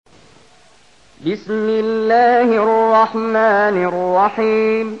بسم الله الرحمن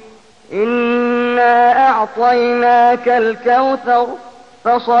الرحيم إنا أعطيناك الكوثر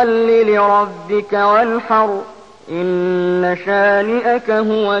فصل لربك وانحر إن شانئك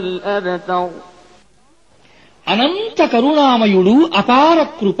هو الأبتر. అనంత కరుణామయుడు అపార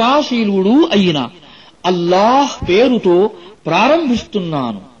కృపాశీలుడు అయిన అల్లాహ్ పేరుతో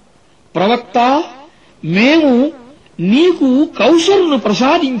ప్రారంభిస్తున్నాను. ప్రవక్త, మేము నీకు కౌసర్ను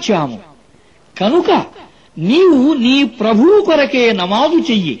ప్రసాదించాము కనుక నీవు నీ ప్రభువు కొరకే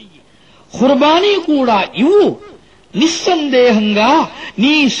నమాజు చెయ్యి. ఖుర్బానీ కూడా ఇవ్వు. నిస్సందేహంగా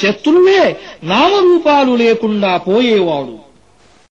నీ శత్రువే నామరూపాలు లేకుండా పోయేవాడు.